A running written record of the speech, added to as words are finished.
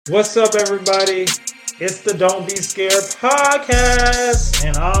What's up, everybody? It's the Don't Be Scared podcast,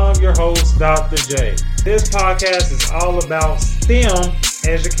 and I'm your host, Dr. J. This podcast is all about STEM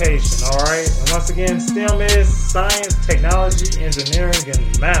education, all right? And once again, STEM is science, technology, engineering,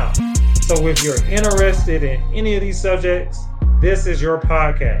 and math. So if you're interested in any of these subjects, this is your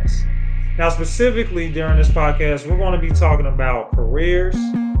podcast. Now, specifically during this podcast, we're going to be talking about careers,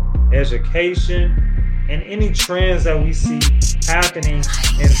 education, and any trends that we see happening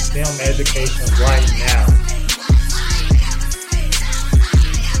in STEM education right now.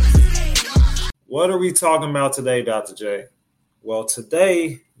 What are we talking about today, Dr. J? Well,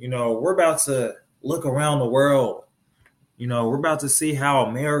 today, we're about to look around the world. We're about to see how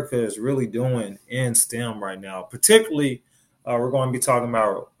America is really doing in STEM right now. Particularly, we're going to be talking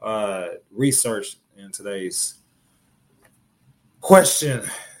about research in today's question.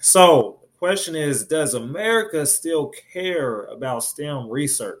 So, question is, does America still care about STEM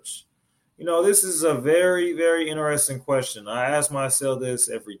research? This is a very, very interesting question. I ask myself this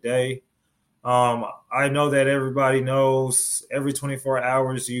every day. I know that everybody knows every 24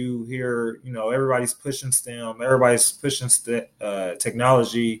 hours you hear, everybody's pushing STEM, everybody's pushing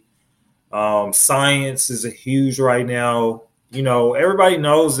technology. Science is a huge right now. Everybody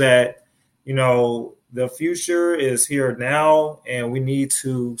knows that, the future is here now, and we need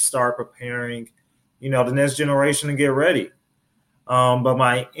to start preparing, the next generation to get ready. But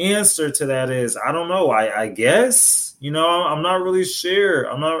my answer to that is, I don't know. I guess, I'm not really sure.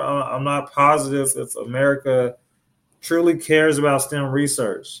 I'm not positive if America truly cares about STEM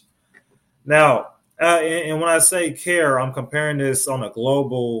research. Now, and when I say care, I'm comparing this on a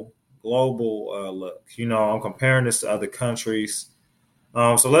global look. I'm comparing this to other countries.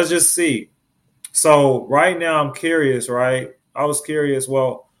 So let's just see. So right now I'm curious, right? I was curious,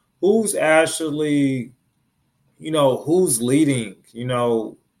 well, who's actually, who's leading,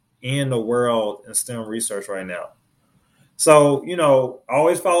 in the world in STEM research right now? So,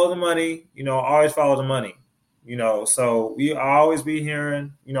 always follow the money, so we always be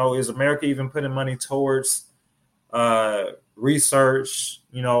hearing, is America even putting money towards research,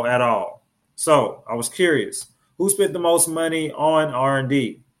 at all? So I was curious, who spent the most money on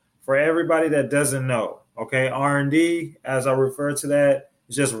R&D? For everybody that doesn't know, okay, R&D, as I refer to that,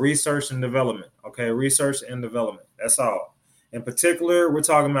 is just research and development, okay, research and development. That's all. In particular, we're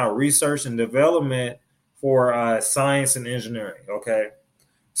talking about research and development for science and engineering, okay?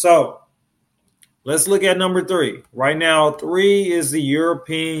 So let's look at number 3. Right now, 3 is the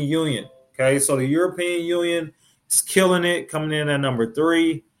European Union, okay? So the European Union is killing it, coming in at number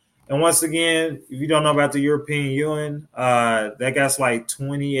 3. And once again, if you don't know about the European Union, that guy's like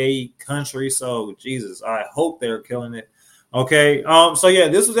 28 countries. So, Jesus, I hope they're killing it. Okay. So, yeah,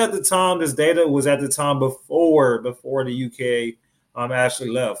 this was at the time. This data was at the time before the UK actually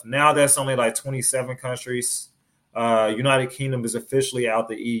left. Now that's only like 27 countries. United Kingdom is officially out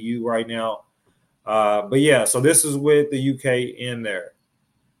the EU right now. But, yeah, so this is with the UK in there.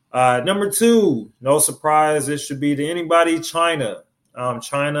 Number 2, no surprise, it should be to anybody, China.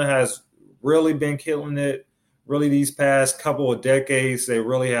 China has really been killing it. Really, these past couple of decades, they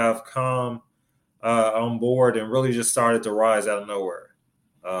really have come on board and really just started to rise out of nowhere.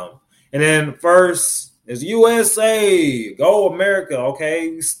 And then first is USA. Go America, okay?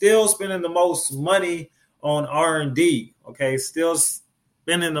 We still spending the most money on R&D, okay? Still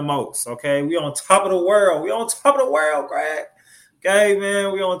spending the most, okay? We on top of the world. Greg. Okay,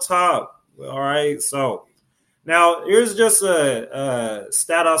 man, we on top. All right, so. Now, here's just a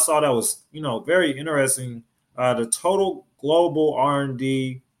stat I saw that was, very interesting. The total global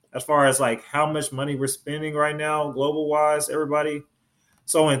R&D, as far as like how much money we're spending right now, global-wise, everybody.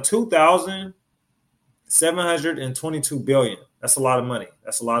 So in 2000, $722 billion. That's a lot of money.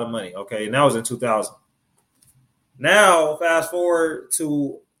 Okay, and that was in 2000. Now, fast forward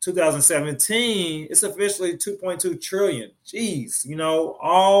to 2017, it's officially 2.2 trillion. Jeez,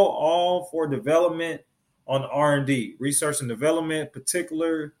 all for development on R&D, research and development,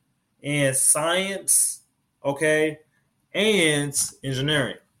 particular in science, okay, and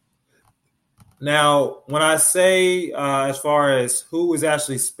engineering. Now, when I say as far as who is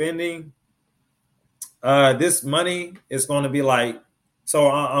actually spending this money, is going to be like, so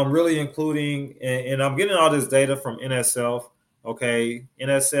I'm really including, and I'm getting all this data from NSF, okay,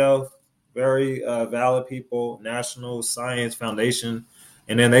 NSF, very valid people, National Science Foundation.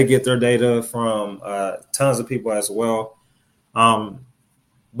 And then they get their data from tons of people as well.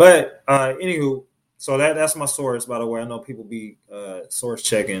 But anywho, so that's my source, by the way. I know people be source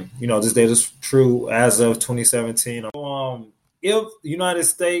checking. This data is true as of 2017. If the United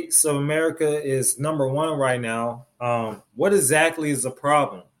States of America is number 1 right now, what exactly is the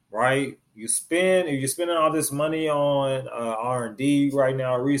problem? right? If you're spending all this money on R&D right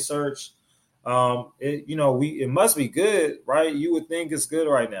now, research, it must be good, right? You would think it's good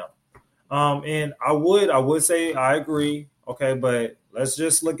right now. And I would say I agree. Okay, but let's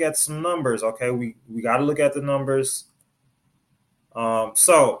just look at some numbers. Okay, we got to look at the numbers.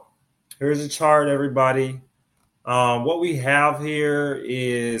 So here's a chart, everybody. What we have here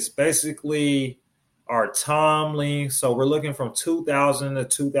is basically our time length. So we're looking from 2000 to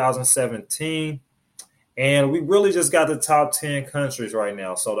 2017. And we really just got the top 10 countries right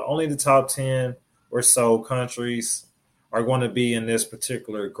now. So only the top 10 or so countries are going to be in this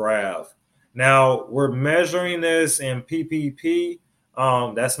particular graph. Now, we're measuring this in PPP.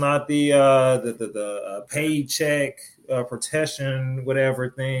 That's not the paycheck protection, whatever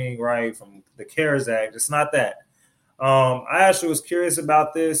thing, right, from the CARES Act. It's not that. I actually was curious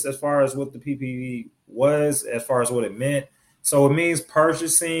about this as far as what the PPP was, as far as what it meant. So it means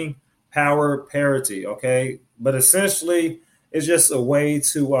purchasing power parity, okay? But essentially, it's just a way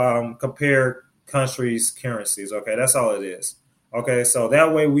to compare countries' currencies, okay? That's all it is, okay? So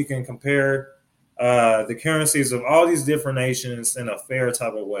that way we can compare the currencies of all these different nations in a fair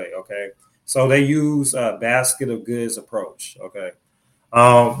type of way, okay? So they use a basket of goods approach, okay?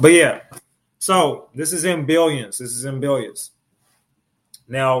 But yeah, so this is in billions. This is in billions.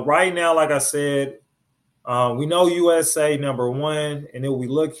 Now, right now, like I said, we know USA number one, and then we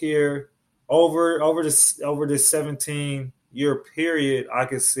look here over this 17-year period. I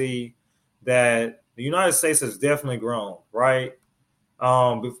can see that the United States has definitely grown. Right,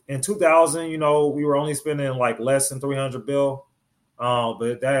 in 2000, we were only spending like less than 300 bill,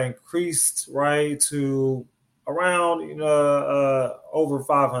 but that increased right to around over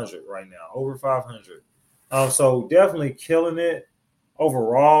 500 right now, over 500. So definitely killing it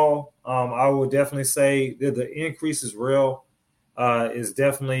overall. I would definitely say that the increase is real. Is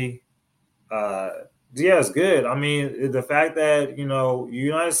definitely yeah, it's good. I mean, the fact that the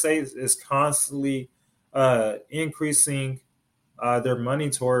United States is constantly increasing their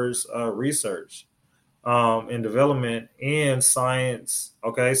money towards research and development and science.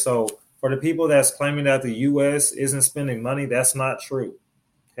 Okay, so for the people that's claiming that the U.S. isn't spending money, that's not true.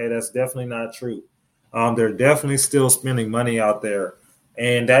 Okay, that's definitely not true. They're definitely still spending money out there,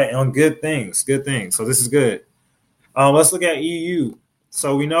 and that on good things. Good things. So this is good. Let's look at EU.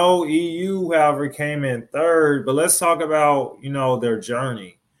 So we know EU, however, came in third, but let's talk about their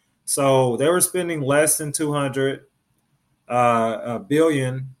journey. So they were spending less than 200 a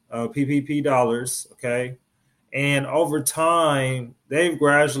billion PPP dollars. Okay, and over time they've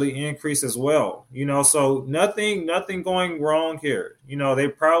gradually increased as well. So nothing going wrong here. They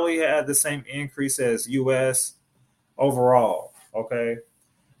probably had the same increase as US overall. Okay,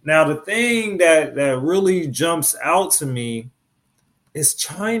 now the thing that really jumps out to me is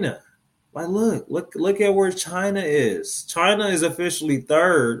China. Like look at where China is. China is officially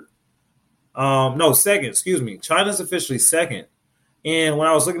third. No, second, excuse me. China's officially second. And when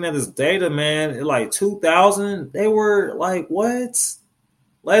I was looking at this data, man, like 2000, they were like, what?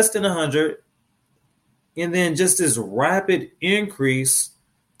 Less than 100. And then just this rapid increase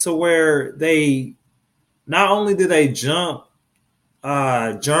to where they, not only did they jump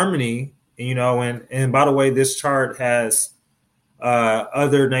Germany, and by the way, this chart has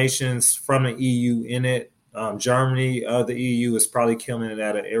other nations from the EU in it. Germany, the EU is probably killing it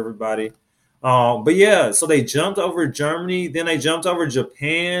out of everybody. But yeah, so they jumped over Germany, then they jumped over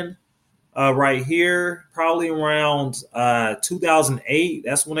Japan right here, probably around 2008.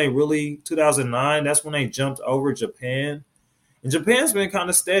 That's when 2009, that's when they jumped over Japan. And Japan's been kind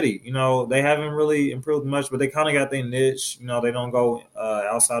of steady. They haven't really improved much, but they kind of got their niche. They don't go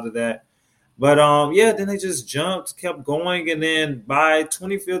outside of that. But yeah, then they just jumped, kept going. And then by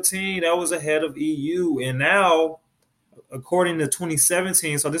 2015, that was ahead of EU. And now, according to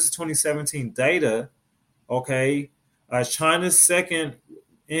 2017, so this is 2017 data, okay, China's second,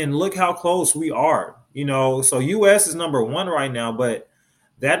 and look how close we are. So U.S. is number one right now, but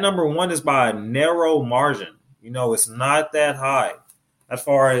that number one is by a narrow margin. It's not that high as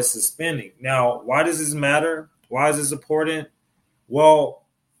far as the spending. Now, why does this matter? Why is this important? Well,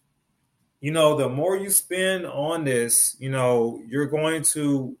 the more you spend on this, you're going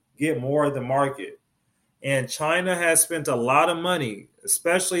to get more of the market. And China has spent a lot of money,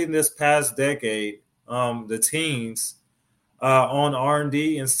 especially in this past decade, the teens, on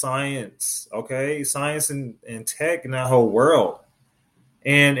R&D and science, okay? Science and tech in that whole world.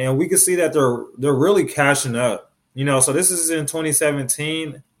 And we can see that they're really cashing up. So this is in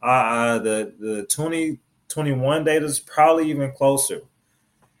 2017. The 2021 data is probably even closer.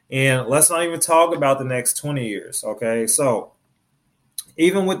 And let's not even talk about the next 20 years, okay? So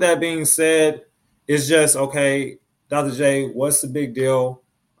even with that being said, it's just okay, Dr. J, what's the big deal?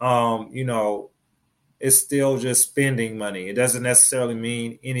 You know, it's still just spending money. It doesn't necessarily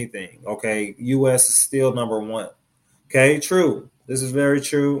mean anything. Okay, U.S. is still number one. Okay, true. This is very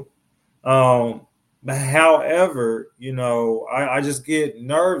true. But however, you know, I just get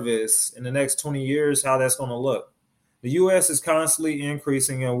nervous in the next 20 years how that's going to look. The U.S. is constantly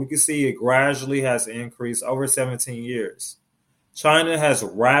increasing, and we can see it gradually has increased over 17 years. China has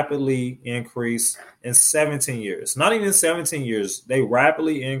rapidly increased in 17 years. Not even 17 years. They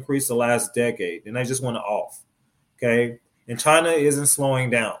rapidly increased the last decade, and they just went off. Okay. And China isn't slowing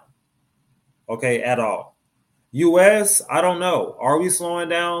down. Okay, at all. US, I don't know. Are we slowing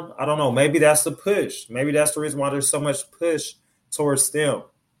down? I don't know. Maybe that's the push. Maybe that's the reason why there's so much push towards STEM.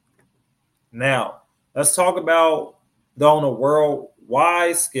 Now, let's talk about, though, on a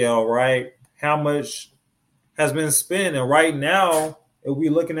worldwide scale, right? How much has been spent. And right now, if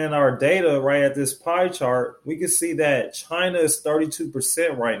we're looking at our data right at this pie chart, we can see that China is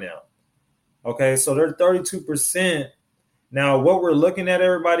 32% right now. Okay, so they're 32%. Now, what we're looking at,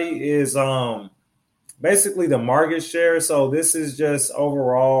 everybody, is basically the market share. So this is just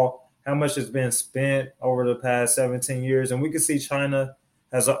overall how much has been spent over the past 17 years. And we can see China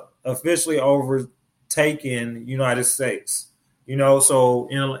has officially overtaken United States. You know, so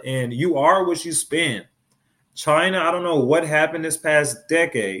and you are what you spend. China, I don't know what happened this past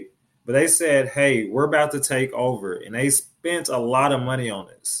decade, but they said, hey, we're about to take over. And they spent a lot of money on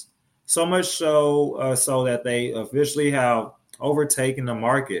this. So much so that they officially have overtaken the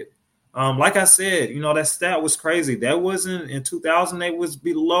market. Like I said, you know, that stat was crazy. That wasn't in 2000, they was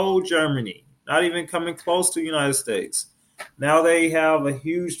below Germany, not even coming close to the United States. Now they have a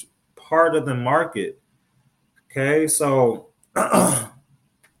huge part of the market. Okay, so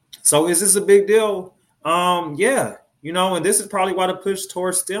so is this a big deal? Yeah, you know, and this is probably why the push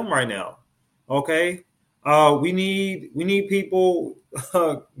towards STEM right now. Okay, we need people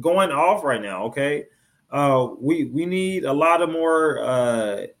going off right now. Okay, we need a lot of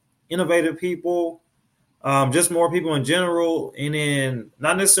more innovative people, just more people in general, and then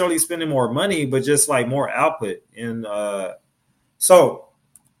not necessarily spending more money, but just like more output. And so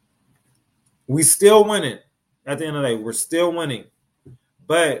we still winning. At the end of the day, we're still winning.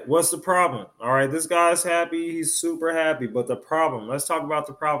 But what's the problem? All right, this guy's happy. He's super happy. But the problem, let's talk about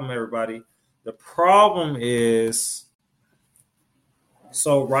the problem, everybody. The problem is,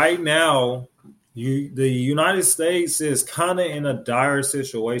 so right now, the United States is kind of in a dire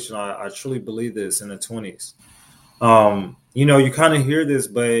situation. I truly believe this in the 20s. You know, you kind of hear this,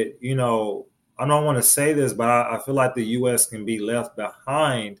 but, you know, I don't want to say this, but I feel like the U.S. can be left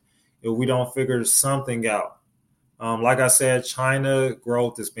behind if we don't figure something out. Like I said, China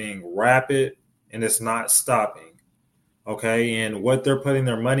growth is being rapid and it's not stopping. Okay. And what they're putting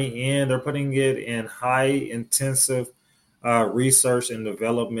their money in, they're putting it in high intensive research and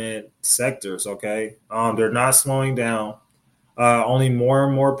development sectors. Okay. They're not slowing down. Only more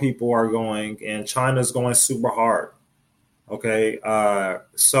and more people are going, and China's going super hard. Okay.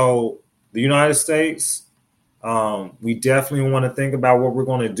 So the United States, we definitely want to think about what we're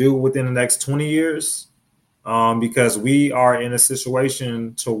going to do within the next 20 years. Because we are in a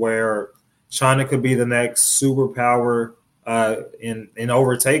situation to where China could be the next superpower in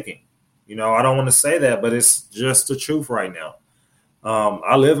overtaking. You know, I don't want to say that, but it's just the truth right now.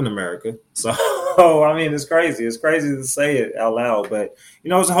 I live in America, so I mean, it's crazy. It's crazy to say it out loud, but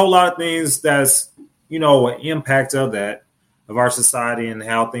you know, there's a whole lot of things that's, you know, an impact of that, of our society and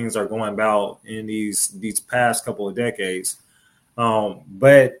how things are going about in these past couple of decades.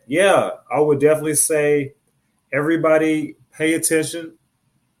 But yeah, I would definitely say, everybody pay attention.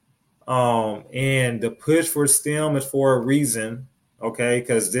 And the push for STEM is for a reason, okay?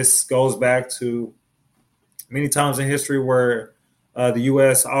 Because this goes back to many times in history where the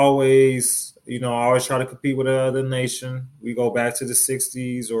U.S. always try to compete with another nation. We go back to the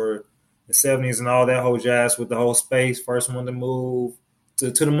 60s or the 70s and all that whole jazz with the whole space, first one to move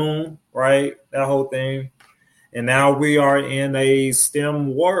to the moon, right? That whole thing. And now we are in a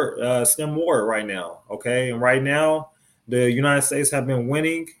STEM war right now. Okay. And right now, the United States have been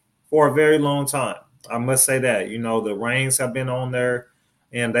winning for a very long time. I must say that, you know, the reins have been on there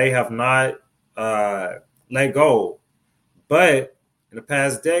and they have not let go. But in the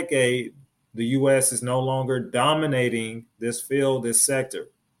past decade, the U.S. is no longer dominating this field, this sector.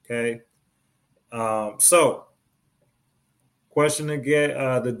 Okay. So question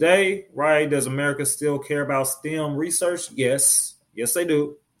again, the day, right? Does America still care about STEM research? Yes. Yes, they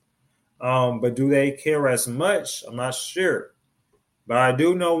do. But do they care as much? I'm not sure. But I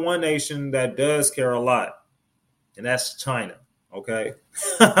do know one nation that does care a lot, and that's China. Okay.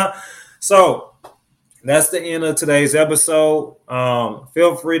 So that's the end of today's episode.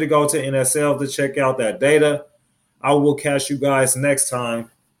 Feel free to go to NSL to check out that data. I will catch you guys next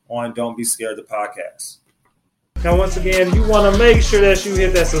time on Don't Be Scared the podcast. Now, once again, you want to make sure that you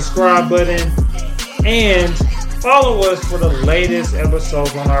hit that subscribe button and follow us for the latest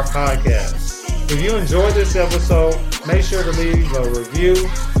episodes on our podcast. If you enjoyed this episode, make sure to leave a review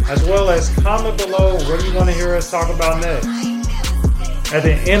as well as comment below what you want to hear us talk about next. At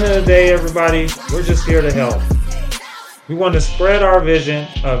the end of the day, everybody, we're just here to help. We want to spread our vision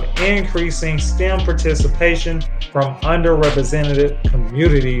of increasing STEM participation from underrepresented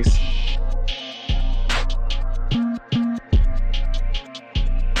communities